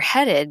where we're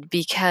headed,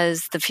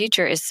 because the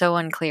future is so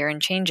unclear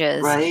and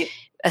changes. Right.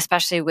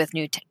 Especially with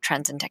new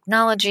trends in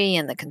technology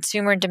and the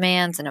consumer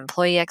demands and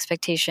employee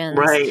expectations.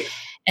 Right.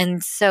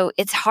 And so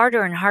it's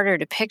harder and harder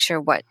to picture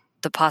what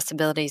the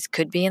possibilities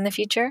could be in the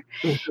future.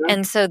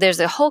 And so there's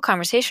a whole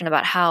conversation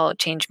about how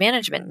change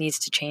management needs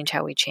to change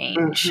how we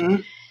change.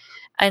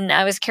 And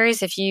I was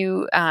curious if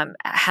you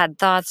had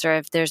thoughts, or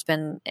if there's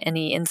been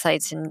any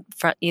insights in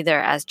front, either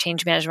as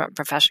change management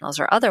professionals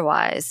or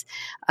otherwise,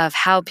 of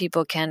how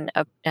people can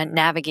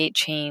navigate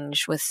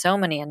change with so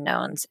many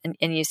unknowns.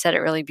 And you said it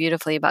really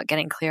beautifully about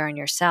getting clear on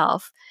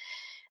yourself.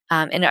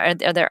 And are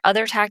there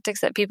other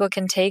tactics that people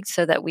can take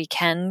so that we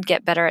can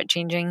get better at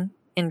changing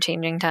in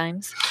changing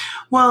times?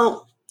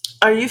 Well,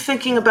 are you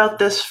thinking about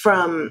this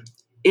from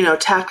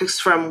tactics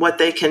from what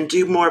they can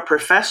do more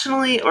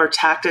professionally, or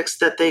tactics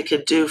that they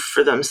could do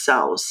for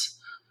themselves?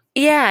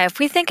 Yeah, if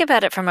we think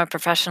about it from a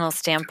professional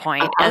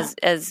standpoint,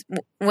 as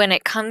when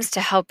it comes to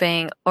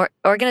helping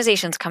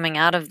organizations coming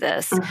out of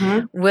this,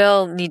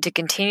 will need to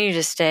continue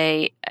to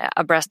stay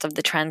abreast of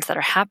the trends that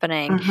are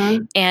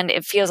happening. And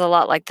it feels a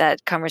lot like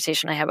that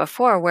conversation I had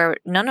before, where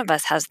none of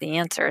us has the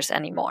answers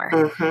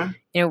anymore.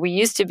 We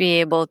used to be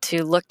able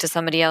to look to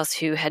somebody else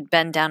who had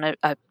been down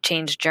a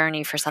change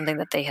journey for something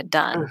that they had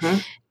done.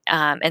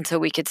 And so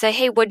we could say,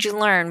 hey, what'd you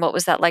learn? What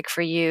was that like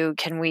for you?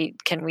 Can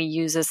we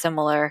use a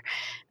similar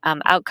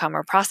outcome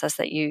or process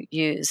that you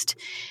used?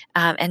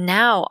 And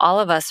now all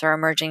of us are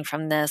emerging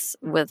from this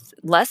with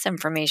less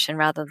information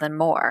rather than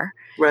more.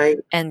 Right.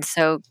 And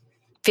so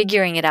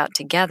figuring it out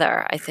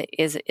together, I think,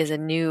 is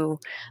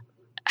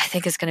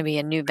going to be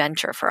a new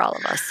venture for all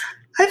of us.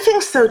 I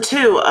think so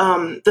too.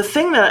 The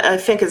thing that I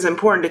think is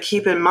important to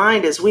keep in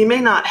mind is we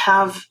may not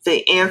have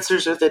the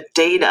answers or the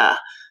data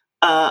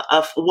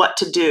of what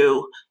to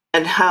do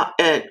and how,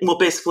 and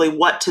basically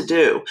what to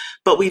do,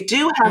 but we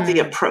do have the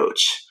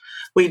approach.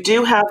 We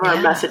do have our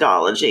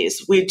methodologies.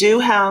 We do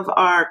have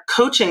our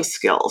coaching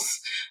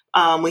skills.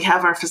 We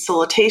have our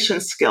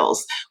facilitation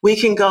skills. We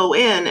can go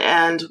in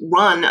and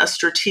run a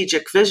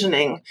strategic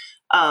visioning,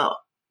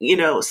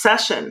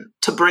 session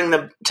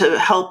to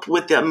help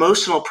with the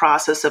emotional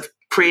process of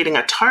creating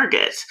a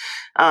target,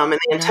 and the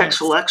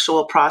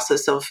intellectual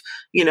process of,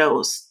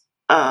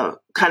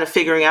 kind of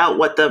figuring out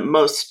what the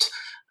most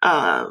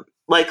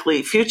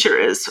likely future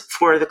is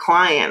for the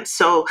client.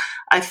 So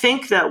I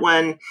think that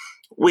when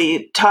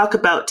we talk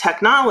about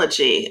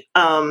technology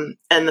and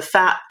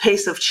the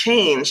pace of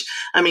change,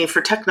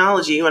 for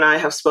technology, you and I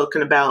have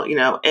spoken about,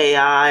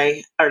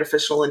 AI,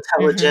 artificial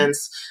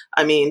intelligence.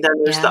 Then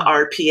there's the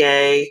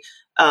RPA,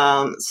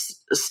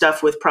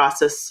 stuff with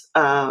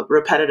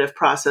repetitive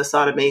process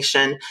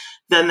automation.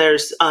 Then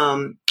there's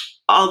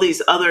all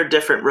these other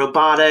different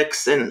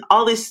robotics and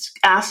all these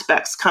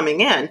aspects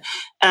coming in.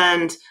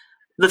 And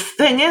the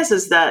thing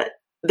is that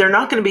they're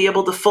not going to be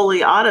able to fully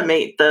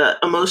automate the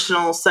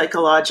emotional,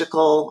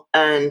 psychological,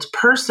 and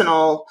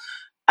personal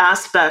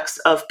aspects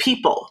of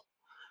people.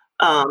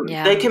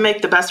 They can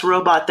make the best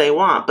robot they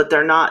want, but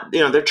they're not,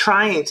 they're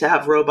trying to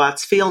have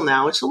robots feel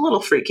now, which is a little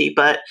freaky,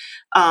 but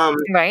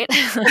right.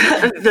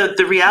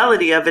 the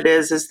reality of it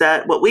is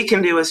that what we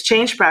can do as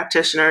change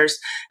practitioners,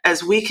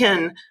 as we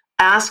can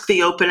ask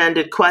the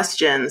open-ended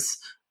questions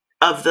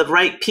of the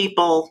right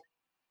people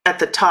at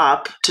the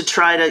top to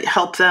try to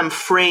help them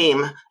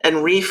frame and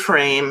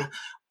reframe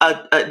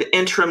an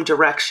interim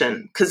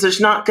direction, because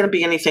there's not going to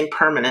be anything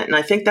permanent. And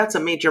I think that's a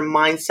major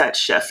mindset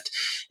shift,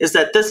 is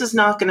that this is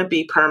not going to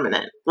be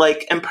permanent.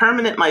 And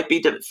permanent might be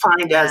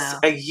defined as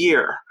a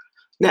year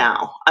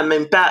now.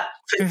 Back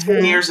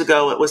 15 years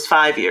ago, it was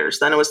 5 years.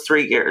 Then it was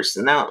 3 years.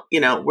 And now,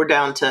 we're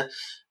down to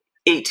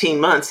 18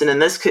 months. And in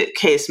this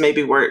case,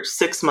 maybe we're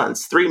 6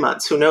 months, 3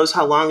 months, who knows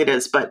how long it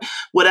is. But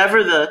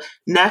whatever the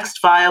next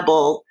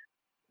viable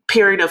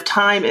period of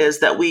time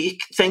is that we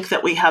think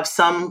that we have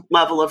some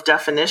level of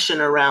definition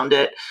around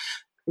it,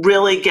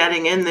 really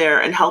getting in there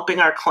and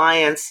helping our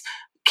clients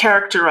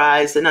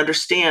characterize and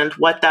understand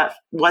what that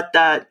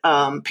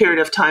period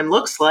of time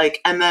looks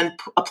like, and then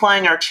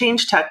applying our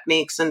change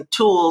techniques and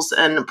tools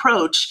and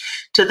approach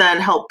to then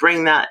help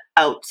bring that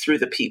out through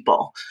the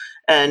people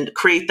and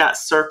create that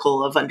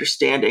circle of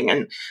understanding.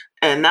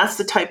 And that's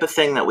the type of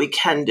thing that we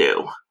can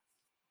do.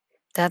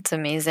 That's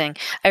amazing.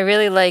 I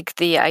really like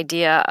the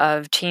idea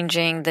of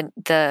changing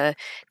the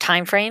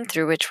time frame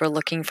through which we're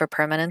looking for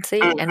permanency,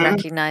 and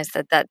recognize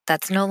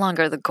that's no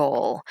longer the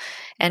goal,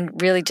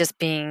 and really just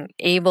being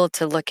able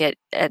to look at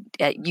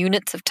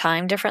units of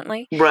time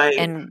differently. Right.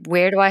 And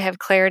where do I have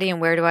clarity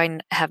and where do I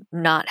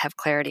not have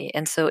clarity?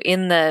 And so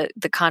in the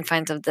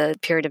confines of the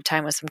period of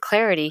time with some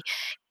clarity,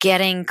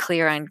 getting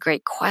clear on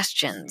great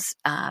questions.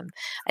 I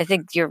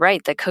think you're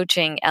right. The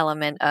coaching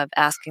element of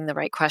asking the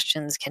right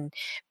questions can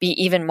be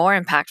even more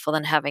impactful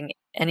than having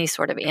any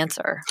sort of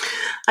answer.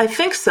 I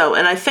think so.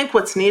 And I think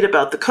what's neat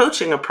about the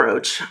coaching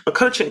approach,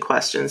 coaching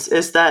questions,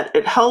 is that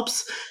it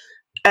helps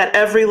at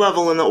every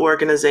level in the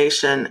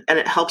organization, and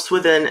it helps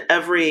within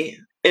every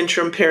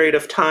interim period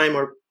of time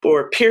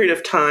or period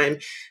of time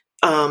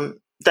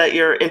that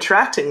you're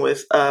interacting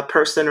with a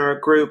person or a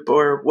group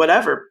or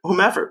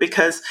whomever,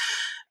 because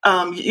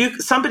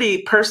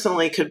somebody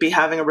personally could be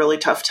having a really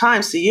tough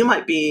time. So you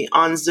might be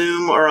on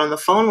Zoom or on the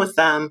phone with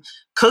them,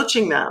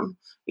 coaching them,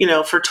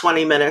 for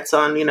 20 minutes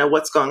on,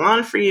 what's going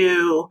on for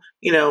you,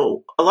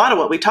 a lot of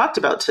what we talked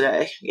about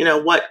today,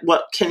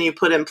 what can you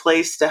put in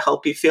place to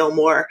help you feel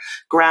more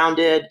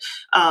grounded,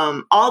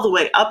 all the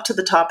way up to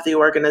the top of the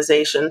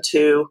organization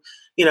to,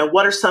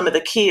 what are some of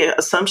the key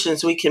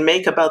assumptions we can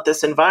make about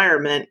this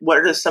environment? What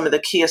are some of the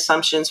key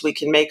assumptions we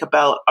can make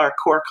about our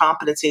core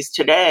competencies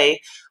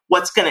today?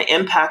 What's going to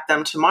impact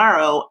them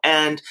tomorrow?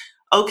 And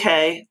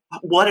okay,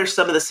 what are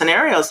some of the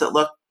scenarios that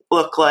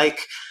look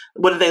like?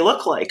 What do they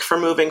look like for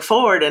moving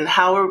forward? And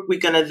how are we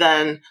going to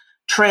then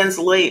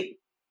translate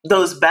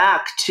those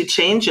back to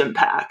change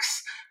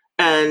impacts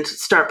and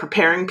start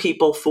preparing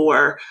people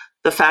for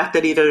the fact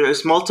that either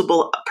there's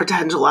multiple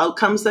potential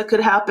outcomes that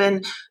could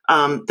happen,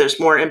 there's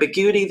more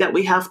ambiguity that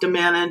we have to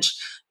manage,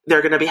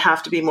 they're going to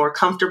have to be more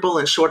comfortable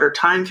in shorter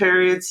time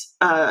periods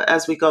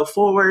as we go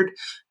forward,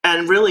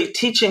 and really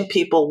teaching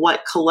people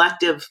what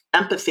collective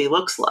empathy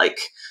looks like,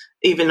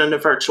 even in a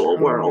virtual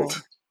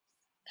world.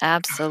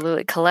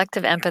 Absolutely.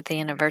 Collective empathy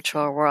in a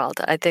virtual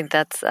world. I think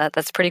that's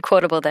pretty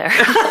quotable there.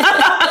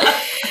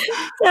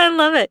 I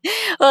love it.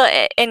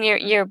 Well, and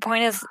your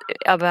point is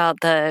about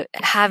the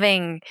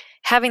having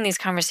these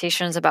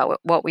conversations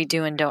about what we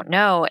do and don't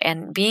know,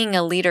 and being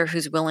a leader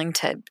who's willing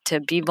to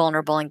be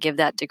vulnerable and give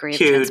that degree of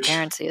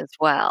transparency as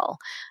well.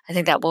 I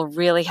think that will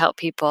really help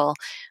people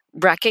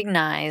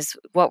recognize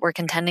what we're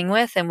contending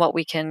with and what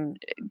we can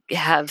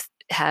have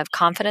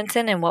confidence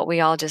in, and what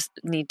we all just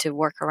need to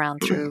work around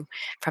through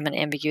from an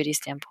ambiguity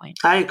standpoint.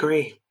 I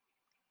agree.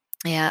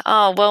 Yeah.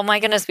 Oh, well, my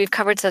goodness, we've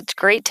covered such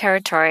great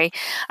territory.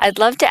 I'd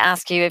love to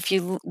ask you, if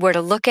you were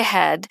to look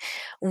ahead,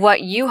 what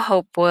you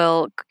hope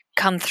will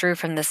come through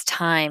from this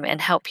time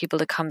and help people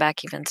to come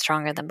back even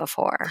stronger than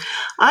before.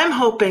 I'm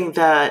hoping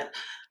that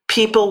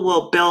people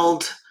will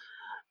build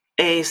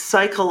a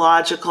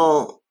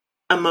psychological,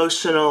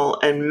 emotional,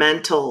 and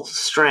mental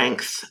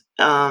strength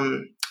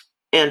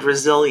and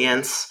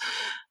resilience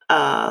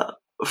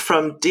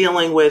from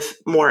dealing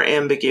with more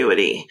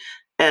ambiguity,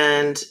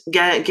 and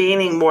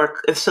gaining more,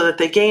 so that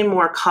they gain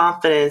more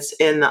confidence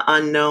in the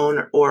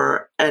unknown,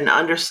 and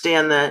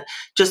understand that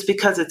just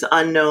because it's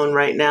unknown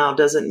right now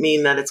doesn't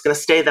mean that it's going to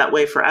stay that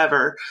way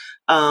forever,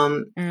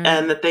 and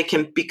that they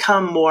can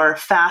become more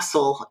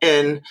facile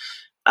in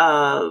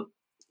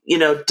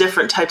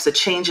different types of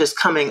changes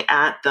coming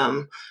at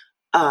them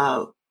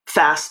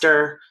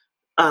faster,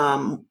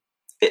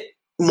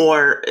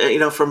 more,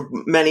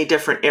 from many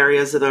different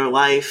areas of their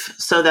life,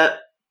 so that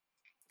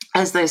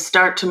as they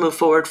start to move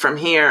forward from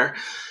here,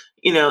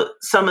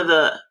 some of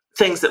the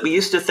things that we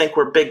used to think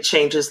were big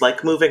changes,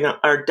 like moving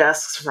our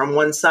desks from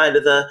one side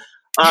of the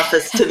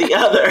office to the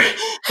other,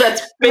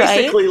 that's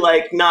basically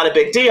like not a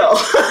big deal.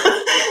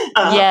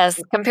 Yes,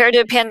 compared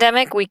to a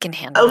pandemic, we can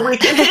handle that. We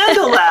can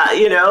handle that,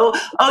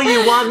 Oh,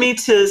 you want me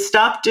to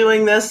stop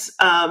doing this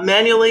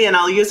manually and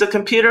I'll use a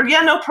computer?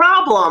 Yeah, no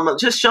problem.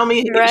 Just show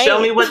me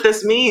what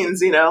this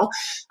means,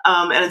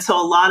 And so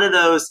a lot of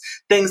those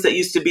things that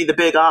used to be the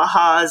big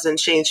ahas and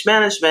change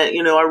management,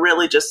 are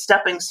really just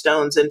stepping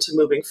stones into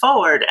moving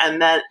forward.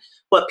 And that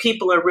what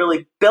people are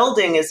really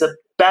building is a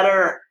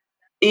better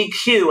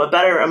EQ, a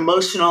better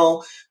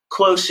emotional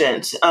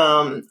quotient,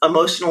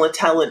 emotional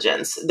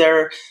intelligence.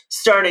 They're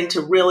starting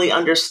to really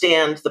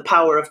understand the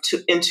power of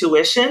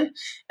intuition,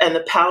 and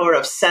the power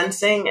of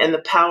sensing, and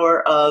the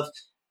power of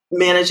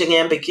managing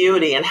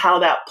ambiguity, and how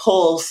that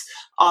pulls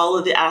all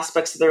of the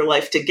aspects of their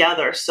life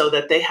together so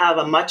that they have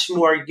a much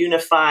more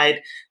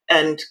unified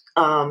and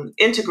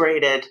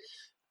integrated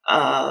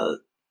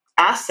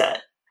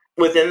asset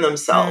within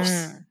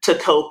themselves to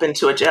cope and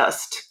to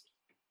adjust.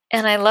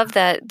 And I love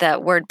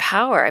that word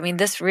power. I mean,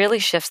 this really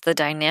shifts the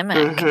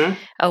dynamic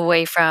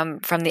away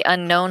from the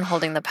unknown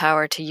holding the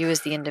power to you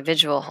as the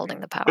individual holding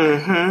the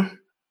power.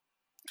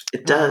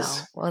 It does.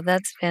 Wow. Well,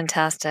 that's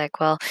fantastic.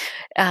 Well,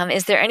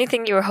 is there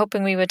anything you were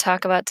hoping we would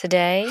talk about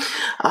today?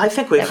 I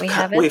think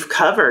we've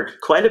covered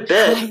quite a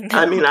bit.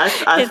 I mean,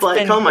 I've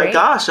like, oh my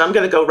gosh, I'm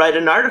going to go write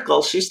an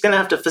article. She's going to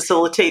have to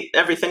facilitate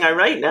everything I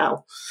write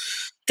now.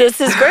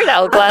 This is great.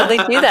 I'll gladly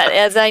do that.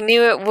 As I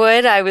knew it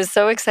would, I was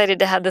so excited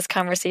to have this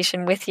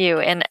conversation with you.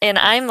 And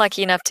I'm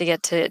lucky enough to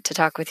get to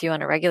talk with you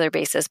on a regular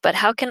basis. But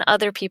how can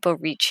other people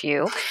reach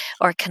you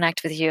or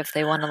connect with you if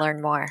they want to learn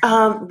more?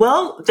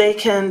 Well, they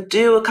can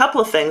do a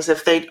couple of things.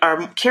 If they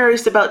are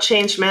curious about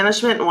change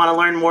management and want to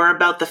learn more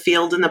about the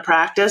field and the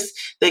practice,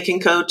 they can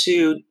go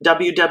to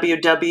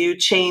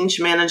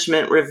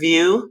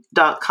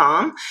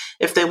www.changemanagementreview.com.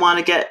 If they want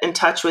to get in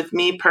touch with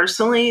me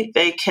personally,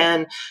 they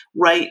can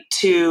write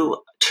to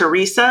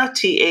Teresa,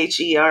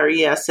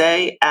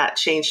 THERESA, at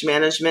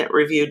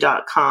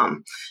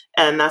changemanagementreview.com.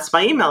 And that's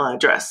my email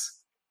address.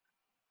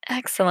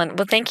 Excellent.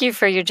 Well, thank you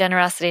for your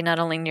generosity, not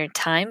only in your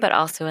time, but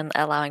also in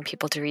allowing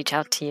people to reach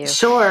out to you.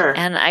 Sure.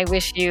 And I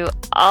wish you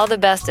all the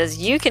best as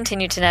you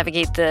continue to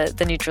navigate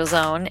the neutral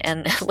zone,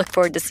 and look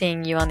forward to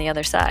seeing you on the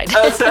other side.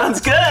 Oh,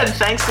 sounds good.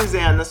 Thanks,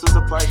 Suzanne. This was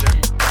a pleasure.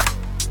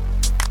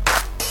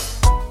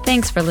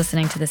 Thanks for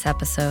listening to this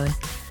episode.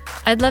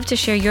 I'd love to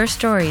share your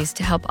stories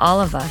to help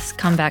all of us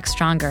come back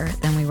stronger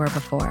than we were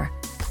before.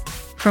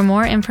 For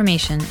more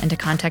information and to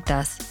contact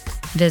us,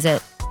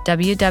 visit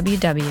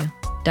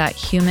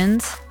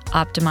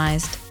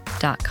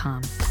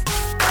www.humansoptimized.com.